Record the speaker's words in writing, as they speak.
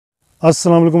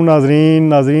अस्सलाम वालेकुम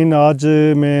नाजरीन आज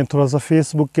मैं थोड़ा सा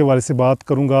फ़ेसबुक के वाले से बात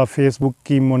करूंगा। फ़ेसबुक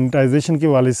की मोनेटाइजेशन के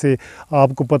वाले से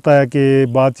आपको पता है कि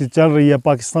बातचीत चल रही है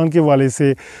पाकिस्तान के वाले से।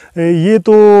 ये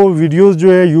तो वीडियोस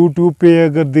जो है यूट्यूब पे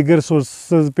अगर दीगर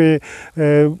सोर्सेज पे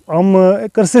हम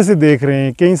करसे से देख रहे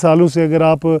हैं कई सालों से। अगर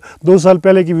आप 2 साल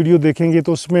पहले की वीडियो देखेंगे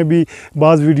तो उसमें भी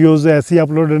बाज़ वीडियोज़ ऐसी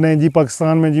अपलोडेड हैं जी,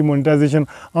 पाकिस्तान में जी मोनेटाइजेशन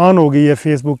ऑन हो गई है,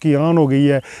 फ़ेसबुक की ऑन हो गई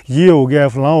है, ये हो गया है,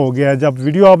 फ़लाँ हो गया है। जब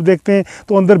वीडियो आप देखते हैं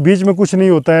तो अंदर बीच में कुछ नहीं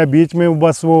होता है, बीच में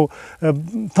बस वो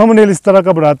थंबनेल इस तरह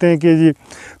का बनाते हैं कि जी।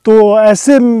 तो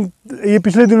ऐसे ये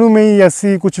पिछले दिनों में ही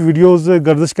ऐसी कुछ वीडियोस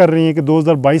गर्दिश कर रही हैं कि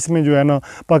 2022 में जो है ना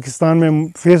पाकिस्तान में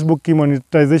फ़ेसबुक की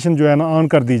मोनेटाइजेशन जो है ना ऑन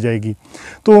कर दी जाएगी।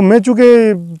 तो मैं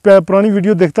चूँकि पुरानी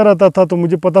वीडियो देखता रहता था तो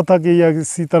मुझे पता था कि यह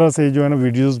इसी तरह से जो है ना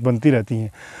वीडियोस बनती रहती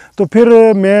हैं। तो फिर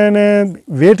मैंने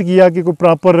वेट किया कि कोई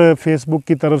प्रॉपर फ़ेसबुक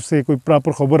की तरफ से कोई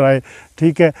प्रॉपर ख़बर आए,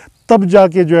 ठीक है, तब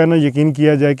जाके जो है ना यकीन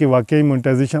किया जाए कि वाकई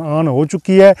मोनेटाइजेशन ऑन हो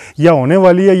चुकी है या होने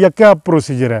वाली है या क्या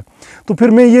प्रोसीजर है। तो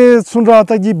फिर मैं ये सुन रहा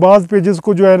था जी बाज़ पेजेस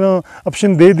को जो है ना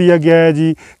ऑप्शन दे दिया गया है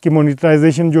जी कि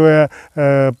मोनेटाइजेशन जो है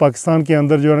पाकिस्तान के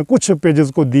अंदर जो है ना कुछ पेजेस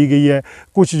को दी गई है,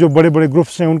 कुछ जो बड़े बड़े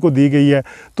ग्रुप्स हैं उनको दी गई है।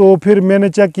 तो फिर मैंने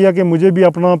चेक किया कि मुझे भी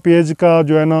अपना पेज का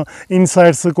जो है ना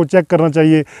इनसाइट्स को चेक करना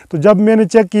चाहिए। तो जब मैंने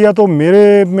चेक किया तो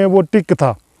मेरे में वो टिक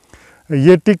था,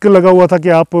 ये टिक लगा हुआ था कि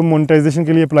आप मोनेटाइजेशन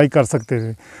के लिए अप्लाई कर सकते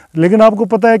थे। लेकिन आपको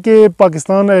पता है कि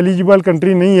पाकिस्तान एलिजिबल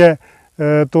कंट्री नहीं है।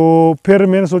 तो फिर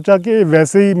मैंने सोचा कि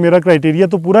वैसे ही मेरा क्राइटेरिया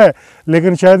तो पूरा है,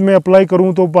 लेकिन शायद मैं अप्लाई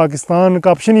करूं तो पाकिस्तान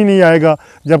का ऑप्शन ही नहीं आएगा।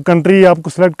 जब कंट्री आपको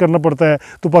सेलेक्ट करना पड़ता है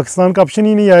तो पाकिस्तान का ऑप्शन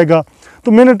ही नहीं आएगा।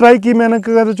 तो मैंने ट्राई की, मैंने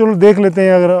कहा चलो देख लेते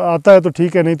हैं, अगर आता है तो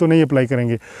ठीक है, नहीं तो नहीं अप्लाई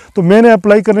करेंगे। तो मैंने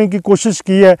अप्लाई करने की कोशिश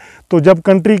की है। तो जब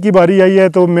कंट्री की बारी आई है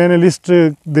तो मैंने लिस्ट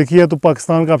देखी है तो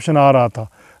पाकिस्तान का ऑप्शन आ रहा था,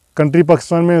 कंट्री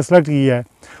पाकिस्तान में सेलेक्ट किया है।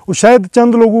 वो शायद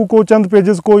चंद लोगों को, चंद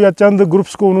पेजेस को या चंद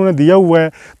ग्रुप्स को उन्होंने दिया हुआ है।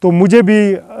 तो मुझे भी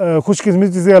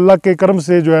खुशकिस्मती से अल्लाह के करम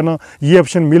से जो है ना ये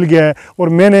ऑप्शन मिल गया है और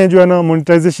मैंने जो है ना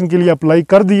मोनेटाइजेशन के लिए अप्लाई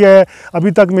कर दिया है।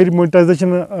 अभी तक मेरी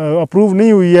मोनेटाइजेशन अप्रूव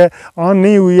नहीं हुई है, ऑन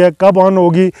नहीं हुई है, कब ऑन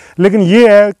होगी। लेकिन ये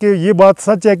है कि ये बात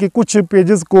सच है कि कुछ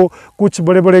पेजेस को, कुछ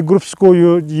बड़े बड़े ग्रुप्स को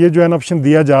ये जो है ना ऑप्शन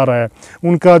दिया जा रहा है।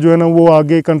 उनका जो है ना वो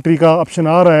आगे कंट्री का ऑप्शन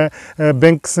आ रहा है।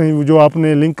 बैंक से जो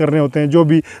आपने लिंक करने होते हैं,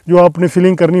 जो आपने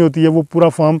फिलिंग करनी होती है वो पूरा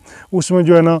फॉर्म, उसमें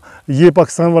जो है ना ये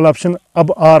पाकिस्तान वाला ऑप्शन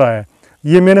अब आ रहा है।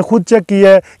 ये मैंने खुद चेक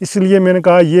किया है, इसलिए मैंने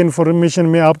कहा ये इन्फॉर्मेशन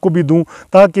मैं आपको भी दूं,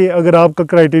 ताकि अगर आपका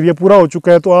क्राइटेरिया पूरा हो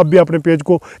चुका है तो आप भी अपने पेज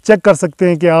को चेक कर सकते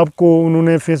हैं कि आपको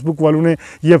उन्होंने फेसबुक वालों ने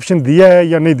ये ऑप्शन दिया है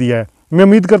या नहीं दिया है। मैं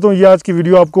उम्मीद करता हूँ ये आज की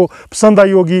वीडियो आपको पसंद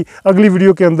आई होगी। अगली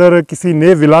वीडियो के अंदर किसी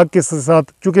नए व्लॉग के साथ,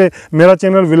 चूँकि मेरा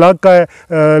चैनल व्लॉग का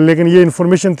है, लेकिन ये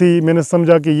इन्फॉर्मेशन थी, मैंने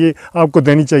समझा कि ये आपको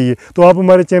देनी चाहिए। तो आप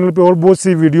हमारे चैनल पे और बहुत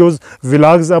सी वीडियोस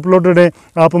व्लॉग्स अपलोडेड हैं,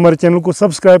 आप हमारे चैनल को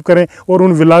सब्सक्राइब करें और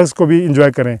उन व्लॉग्स को भी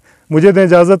इंजॉय करें। मुझे दें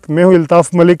इजाज़त, मैं हूँ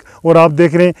अल्ताफ़ मलिक और आप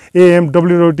देख रहे हैं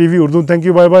AMWWTV Urdu. Thank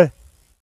you, bye bye.